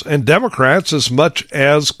liberals and Democrats as much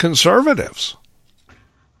as conservatives.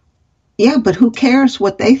 Yeah, but who cares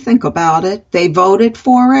what they think about it? They voted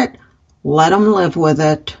for it. Let them live with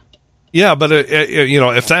it. Yeah, but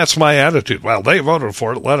if that's my attitude, well, they voted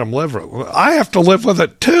for it. Let them live with it. I have to live with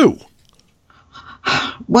it too.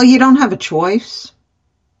 Well, you don't have a choice.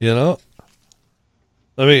 I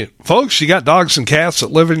mean, folks, you got dogs and cats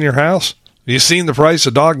that live in your house. Have you seen the price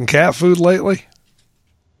of dog and cat food lately?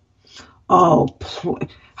 Oh,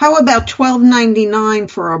 how about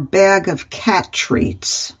 $12.99 for a bag of cat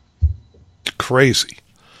treats? Crazy.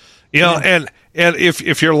 And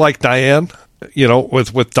if you're like Diane,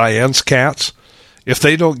 with Diane's cats, if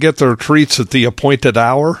they don't get their treats at the appointed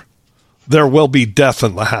hour, there will be death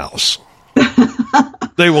in the house.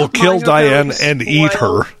 They will kill Diane and eat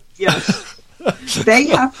her. Yes. They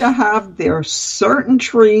have to have their certain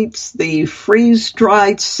treats, the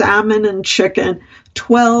freeze-dried salmon and chicken,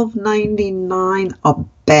 $12.99 a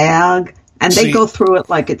bag. And they go through it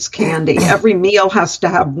like it's candy. Every meal has to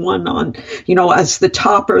have one on, as the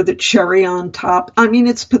topper, the cherry on top. I mean,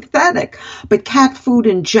 it's pathetic. But cat food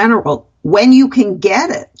in general, when you can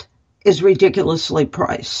get it, is ridiculously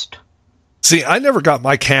priced. See, I never got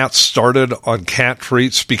my cats started on cat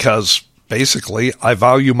treats because basically I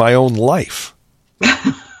value my own life.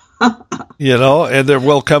 And there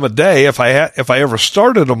will come a day if I ever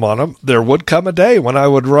started them on them, there would come a day when I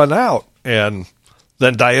would run out, and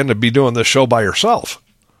then Diane would be doing the show by herself.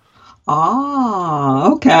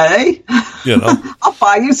 Oh, okay. I'll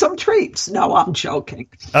buy you some treats. No, I'm joking.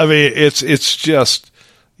 I mean, it's just,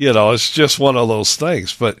 it's just one of those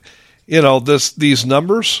things. But, these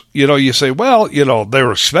numbers, you say, well, they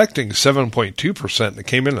were expecting 7.2% and it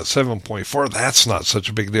came in at 7.4. That's not such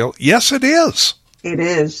a big deal. Yes, it is. It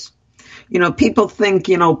is. People think,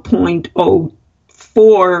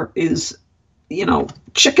 0.04 is,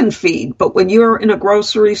 chicken feed. But when you're in a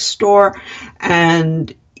grocery store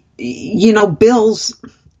and, bills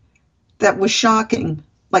that was shocking,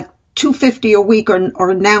 like $250 a week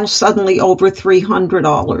are now suddenly over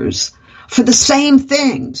 $300 for the same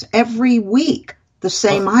things every week. The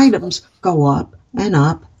same items go up and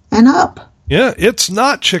up and up. Yeah, it's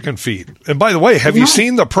not chicken feed. And by the way, have you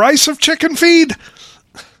seen the price of chicken feed?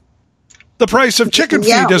 The price of chicken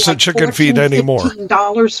feed isn't like chicken feed anymore.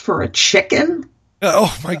 $15 for a chicken?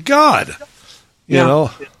 Oh, my God. You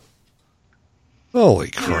know? Holy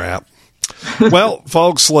crap. Well,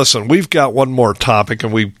 folks, listen, we've got one more topic,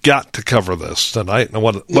 and we've got to cover this tonight. And I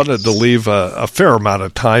wanted to leave a fair amount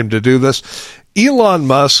of time to do this. Elon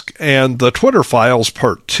Musk and the Twitter Files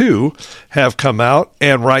Part 2 have come out,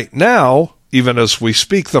 and right now, even as we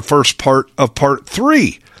speak, the first part of Part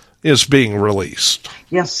 3 is being released.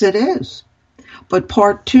 Yes, it is. But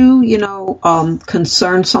Part 2,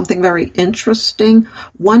 concerns something very interesting.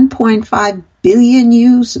 1.5 billion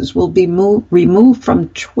users will be removed from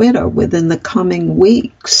Twitter within the coming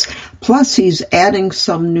weeks. Plus, he's adding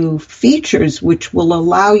some new features which will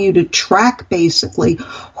allow you to track basically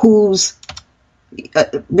who's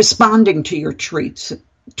responding to your tweets,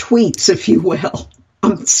 if you will.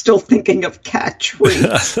 I'm still thinking of cat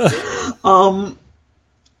tweets.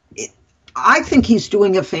 I think he's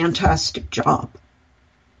doing a fantastic job.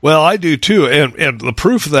 Well, I do too, and the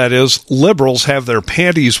proof of that is liberals have their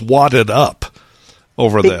panties wadded up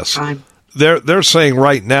over Big this. time. They're saying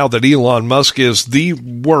right now that Elon Musk is the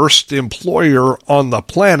worst employer on the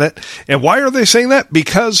planet. And why are they saying that?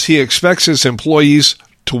 Because he expects his employees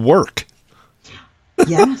to work.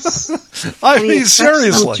 Yes. I And he mean, expects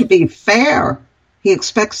seriously. them to be fair. He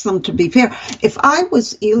expects them to be fair. If I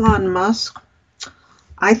was Elon Musk,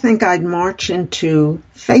 I think I'd march into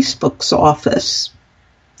Facebook's office,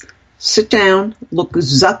 sit down, look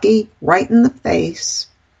Zucky right in the face,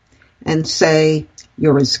 and say,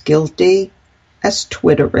 you're as guilty as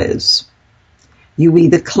Twitter is. You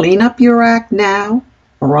either clean up your act now,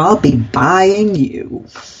 or I'll be buying you.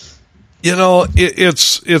 You know,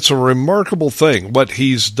 it's a remarkable thing what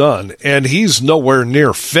he's done, and he's nowhere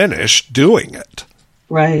near finished doing it.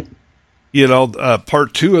 Right. You know,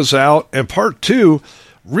 Part 2 is out, and Part 2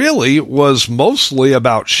 really was mostly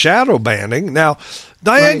about shadow banning. Now,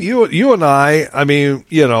 Diane, Right. you and I mean,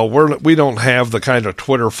 we don't have the kind of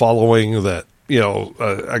Twitter following that,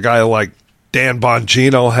 a guy like Dan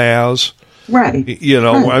Bongino has. Right. Right.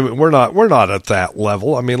 I mean, we're not at that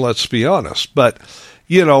level. I mean, let's be honest. But,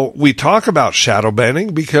 we talk about shadow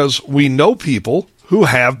banning because we know people who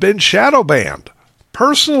have been shadow banned.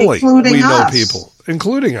 Personally, Including we know us. people,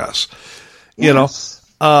 including us. Yes.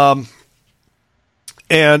 And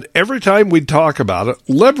every time we talk about it,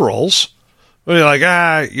 liberals, they're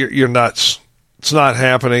like, you're nuts. It's not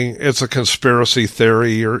happening. It's a conspiracy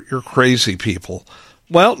theory. You're crazy people.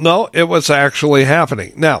 Well, no, it was actually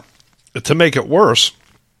happening. Now, to make it worse,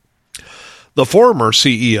 the former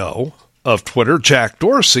CEO of Twitter, Jack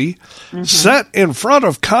Dorsey, sat in front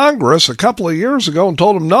of Congress a couple of years ago and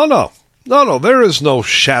told him, no, there is no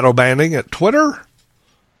shadow banning at Twitter.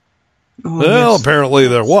 Oh, Well, yes. apparently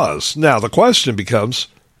there was. Now, the question becomes,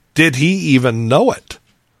 did he even know it?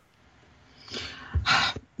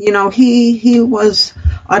 He was,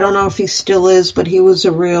 I don't know if he still is, but he was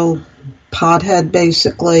a real pothead,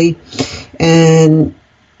 basically. And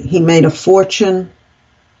he made a fortune,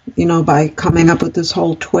 by coming up with this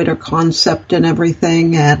whole Twitter concept and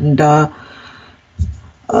everything. And, now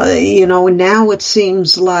it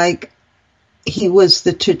seems like he was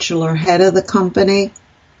the titular head of the company,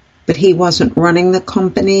 but he wasn't running the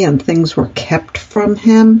company and things were kept from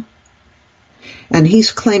him. And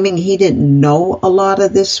he's claiming he didn't know a lot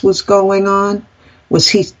of this was going on. Was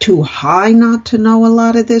he too high not to know a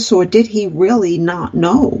lot of this, or did he really not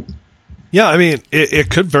know? Yeah, I mean, it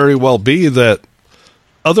could very well be that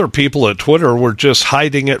other people at Twitter were just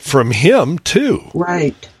hiding it from him, too.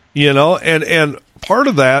 Right. And part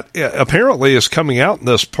of that apparently is coming out in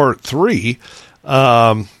this Part 3,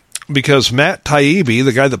 because Matt Taibbi,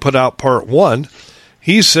 the guy that put out Part 1,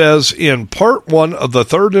 he says in Part 1 of the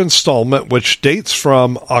third installment, which dates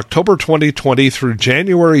from October 2020 through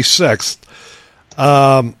January 6th,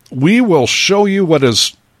 we will show you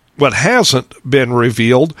what hasn't been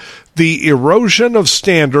revealed, the erosion of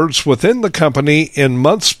standards within the company in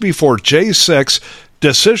months before J6,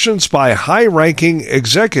 decisions by high-ranking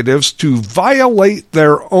executives to violate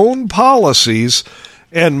their own policies,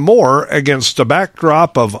 and more against a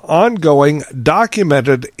backdrop of ongoing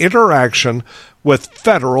documented interaction with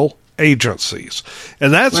federal agencies.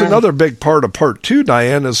 And that's Right. another big part of Part 2,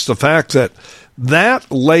 Diane, is the fact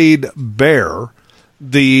that laid bare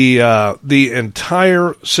the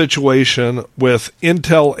entire situation with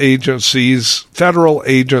intel agencies, federal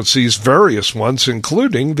agencies, various ones,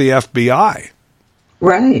 including the FBI.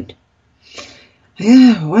 Right.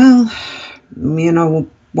 Yeah, well,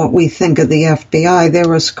 what we think of the FBI,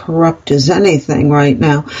 they're as corrupt as anything right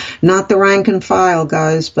now. Not the rank and file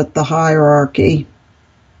guys, but the hierarchy.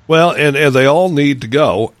 Well, and they all need to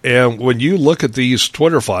go. And when you look at these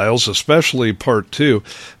Twitter files, especially Part 2,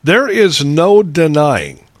 there is no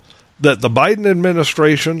denying that the Biden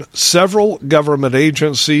administration, several government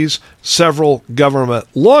agencies, several government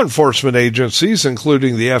law enforcement agencies,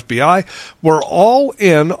 including the FBI, were all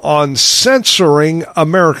in on censoring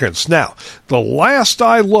Americans. Now, the last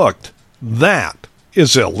I looked, that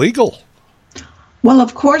is illegal. Well,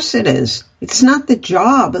 of course it is. It's not the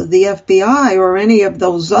job of the FBI or any of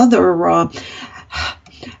those other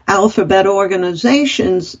alphabet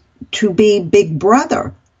organizations to be Big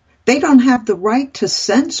Brother. They don't have the right to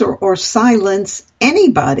censor or silence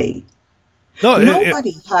anybody. No,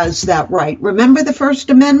 nobody has that right. Remember the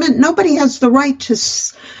First Amendment? Nobody has the right to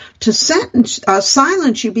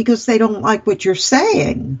silence you because they don't like what you're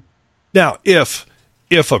saying. Now, if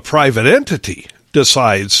a private entity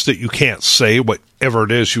decides that you can't say whatever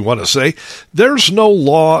it is you want to say, there's no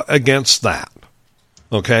law against that.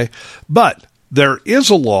 Okay? But there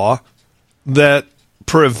is a law that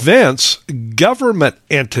prevents government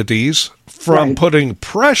entities from putting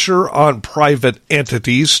pressure on private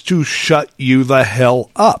entities to shut you the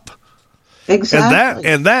hell up. Exactly.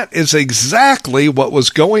 And that is exactly what was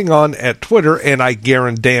going on at Twitter, and I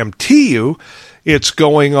guarantee you it's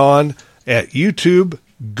going on at YouTube,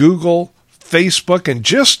 Google, Facebook, and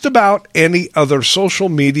just about any other social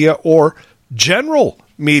media or general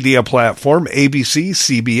media platform, ABC,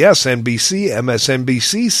 CBS, NBC,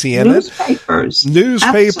 MSNBC, CNN.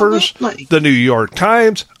 Newspapers, Absolutely. The New York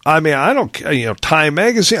Times. I mean, I don't care, Time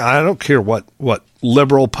Magazine. I don't care what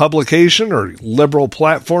liberal publication or liberal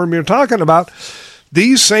platform you're talking about.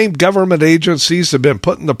 These same government agencies have been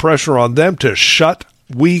putting the pressure on them to shut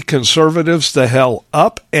we conservatives the hell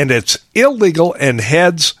up, and it's illegal, and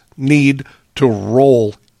heads need to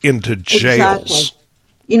roll into jails. Exactly.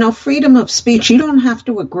 Freedom of speech, you don't have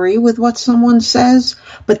to agree with what someone says,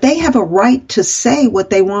 but they have a right to say what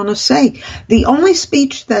they want to say. The only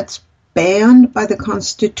speech that's banned by the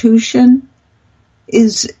Constitution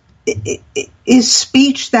is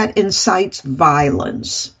speech that incites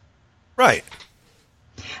violence. Right.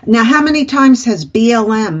 Now, how many times has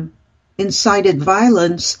BLM incited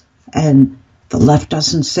violence, and the left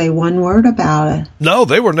doesn't say one word about it? No,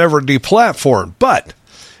 they were never deplatformed, but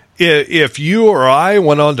if you or I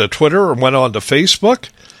went on to Twitter or went on to Facebook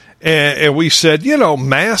and we said,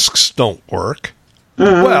 masks don't work,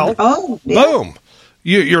 well, boom,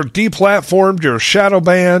 you're deplatformed, you're shadow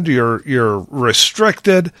banned, you're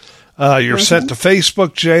restricted, you're sent to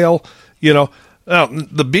Facebook jail. Now,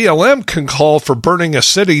 the BLM can call for burning a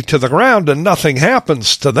city to the ground and nothing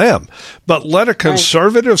happens to them. But let a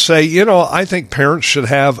conservative say, I think parents should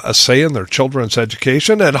have a say in their children's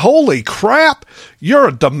education, and holy crap, you're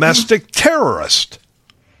a domestic terrorist.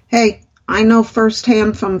 Hey, I know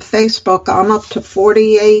firsthand from Facebook, I'm up to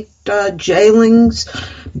 48 jailings,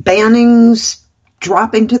 bannings,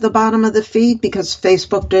 dropping to the bottom of the feed because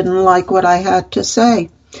Facebook didn't like what I had to say.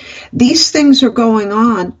 These things are going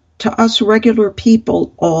on to us regular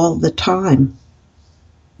people all the time.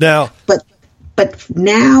 Now, but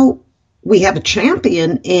now we have a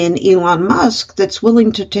champion in Elon Musk that's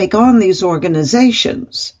willing to take on these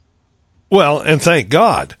organizations. Well, and thank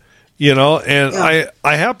God, I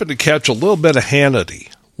happened to catch a little bit of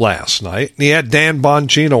Hannity last night, and he had Dan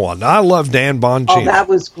Bongino on. Now, I love Dan Bongino. Oh, that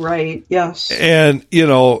was great, yes. And,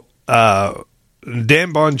 Dan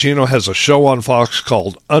Bongino has a show on Fox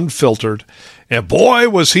called Unfiltered. And boy,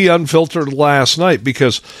 was he unfiltered last night,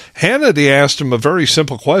 because Hannity asked him a very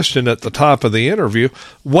simple question at the top of the interview.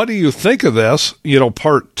 What do you think of this?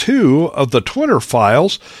 Part 2 of the Twitter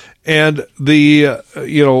files and the,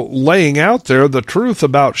 laying out there the truth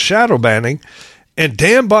about shadow banning. And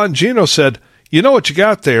Dan Bongino said, what you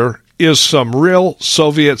got there is some real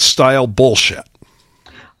Soviet-style bullshit.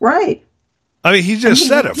 Right. I mean, he just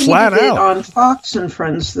said it flat out. On Fox and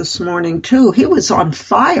Friends this morning, too. He was on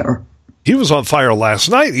fire. He was on fire last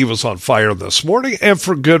night. He was on fire this morning, and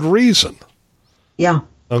for good reason. Yeah.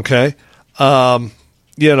 Okay. And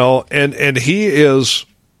he is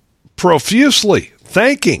profusely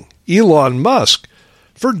thanking Elon Musk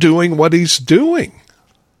for doing what he's doing.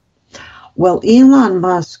 Well, Elon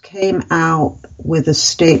Musk came out with a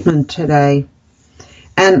statement today,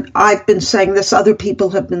 and I've been saying this, other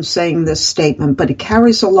people have been saying this statement, but it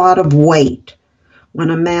carries a lot of weight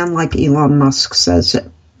when a man like Elon Musk says it.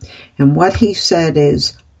 And what he said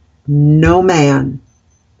is, no man,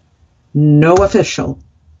 no official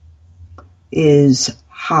is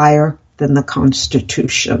higher than the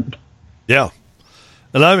Constitution. Yeah.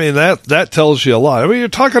 And I mean, that tells you a lot. I mean, you're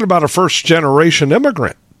talking about a first-generation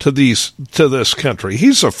immigrant to this country.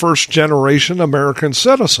 He's a first-generation American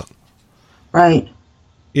citizen. Right.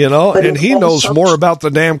 And he knows more about the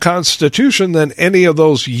damn Constitution than any of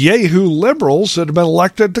those yahoo liberals that have been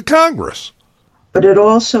elected to Congress. But it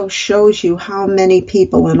also shows you how many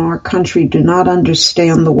people in our country do not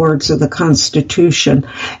understand the words of the Constitution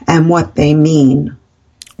and what they mean.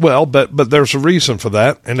 Well, but there's a reason for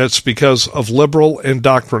that, and it's because of liberal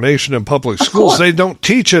indoctrination in public schools. They don't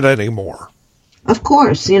teach it anymore. Of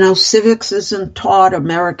course, civics isn't taught,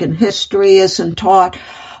 American history isn't taught,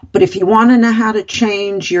 but if you want to know how to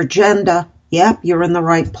change your gender, yep, you're in the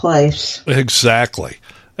right place. Exactly.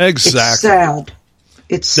 It's sad.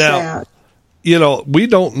 It's sad. We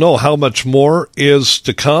don't know how much more is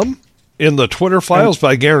to come in the Twitter files, but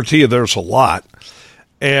I guarantee you there's a lot.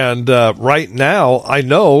 And right now, I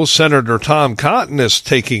know Senator Tom Cotton is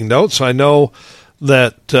taking notes. I know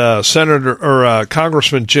that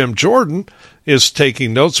Congressman Jim Jordan is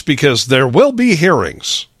taking notes because there will be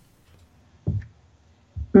hearings.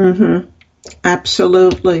 Mm-hmm.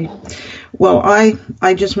 Absolutely. Well,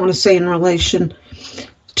 I just want to say in relation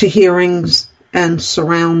to hearings and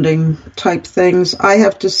surrounding type things, I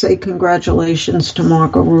have to say congratulations to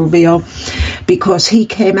Marco Rubio, because he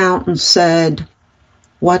came out and said,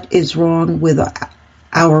 what is wrong with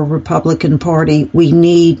our Republican Party? We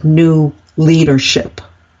need new leadership.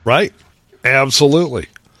 Right. Absolutely.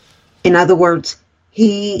 In other words,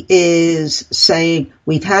 he is saying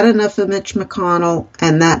we've had enough of Mitch McConnell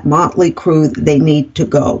and that motley crew, they need to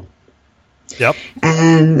go. Yep.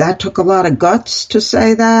 And that took a lot of guts to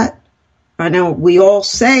say that. I know we all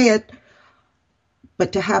say it,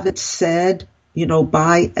 but to have it said,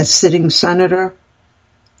 by a sitting senator,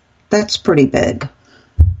 that's pretty big.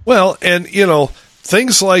 Well, and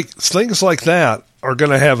things like that are going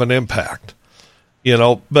to have an impact.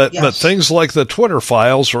 But things like the Twitter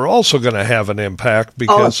files are also going to have an impact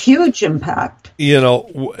because huge impact.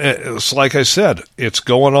 It's like I said, it's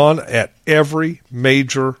going on at every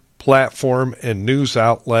major platform and news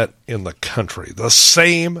outlet in the country. The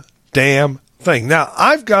same damn thing. Now,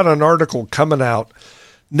 I've got an article coming out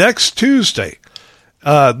next Tuesday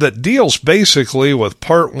that deals basically with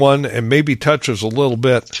part one and maybe touches a little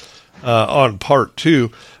bit on part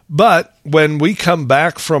two. But when we come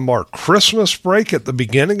back from our Christmas break at the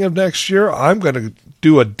beginning of next year, I'm going to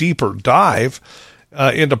do a deeper dive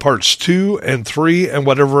into parts 2 and 3 and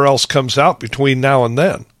whatever else comes out between now and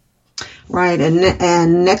then. Right.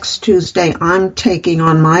 And next Tuesday, I'm taking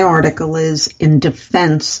on my article is in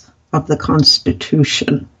defense of the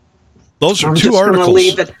Constitution. Those are two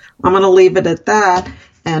articles. I'm going to leave it at that.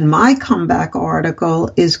 And my comeback article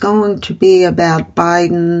is going to be about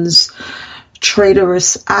Biden's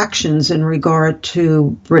traitorous actions in regard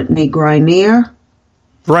to Brittney Griner.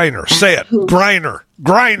 Griner, say it. Griner.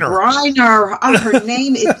 Her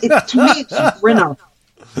name, to me, it's Griner.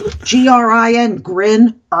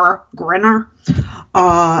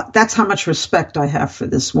 Griner. That's how much respect I have for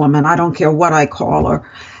this woman. I don't care what I call her.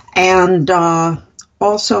 And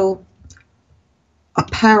also a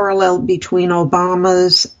parallel between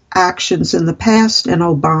Obama's actions in the past and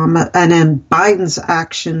Biden's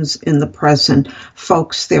actions in the present.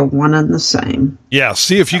 Folks, they're one and the same. Yeah,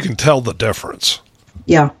 see if you can tell the difference.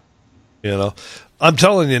 Yeah. I'm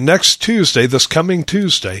telling you, next Tuesday, this coming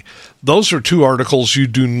Tuesday, those are two articles you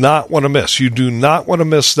do not want to miss. You do not want to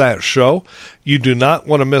miss that show. You do not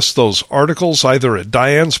want to miss those articles either at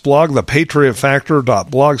Diane's blog,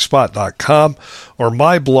 thepatriotfactor.blogspot.com, or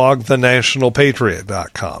my blog,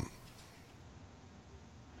 thenationalpatriot.com.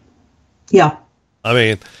 Yeah. I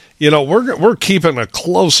mean, we're keeping a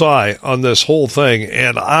close eye on this whole thing,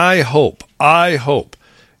 and I hope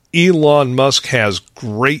Elon Musk has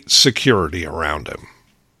great security around him.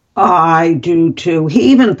 I do too.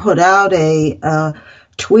 He even put out a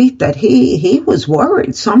tweet that he was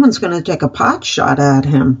worried someone's going to take a pot shot at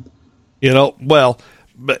him. Well,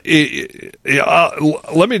 but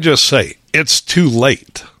let me just say, it's too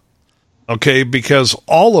late. Okay, because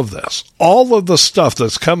all of the stuff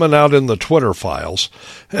that's coming out in the Twitter files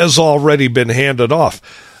has already been handed off.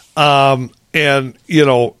 But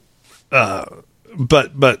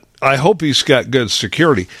I hope he's got good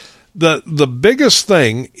security. The biggest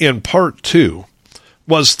thing in part 2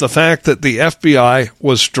 was the fact that the FBI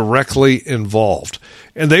was directly involved.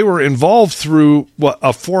 And they were involved through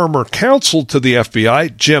a former counsel to the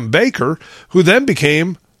FBI, Jim Baker, who then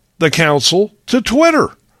became the counsel to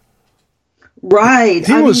Twitter. Right.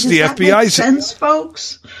 He was the FBI's sense,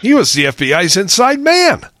 folks. He was the FBI's inside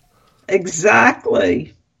man.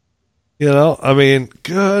 Exactly.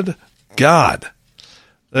 Good God.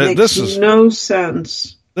 Makes no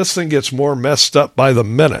sense. This thing gets more messed up by the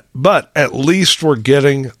minute, but at least we're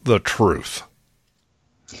getting the truth.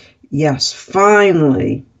 Yes,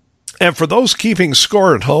 finally. And for those keeping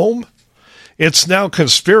score at home, it's now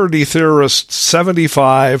conspiracy theorist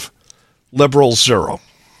 75, liberal 0.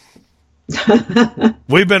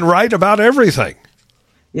 We've been right about everything.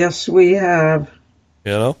 Yes, we have.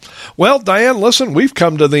 You know? Well, Diane, listen, we've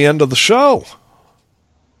come to the end of the show.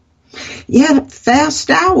 Yeah, fast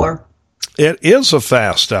hour. It is a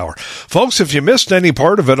fast hour. Folks, if you missed any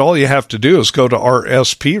part of it, all you have to do is go to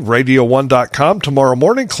rspradio1.com tomorrow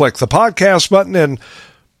morning, click the podcast button, and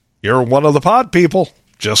you're one of the pod people,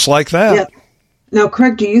 just like that. Yeah. Now,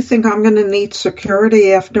 Craig, do you think I'm going to need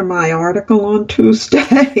security after my article on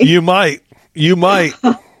Tuesday? You might. You might.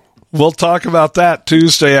 We'll talk about that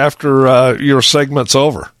Tuesday after your segment's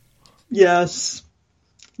over. Yes.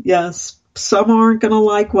 Yes. Some aren't going to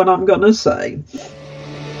like what I'm going to say.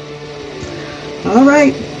 All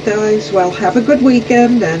right, guys. Well, have a good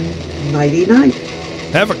weekend and nighty-night.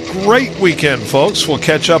 Have a great weekend, folks. We'll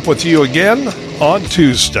catch up with you again on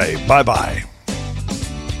Tuesday. Bye-bye.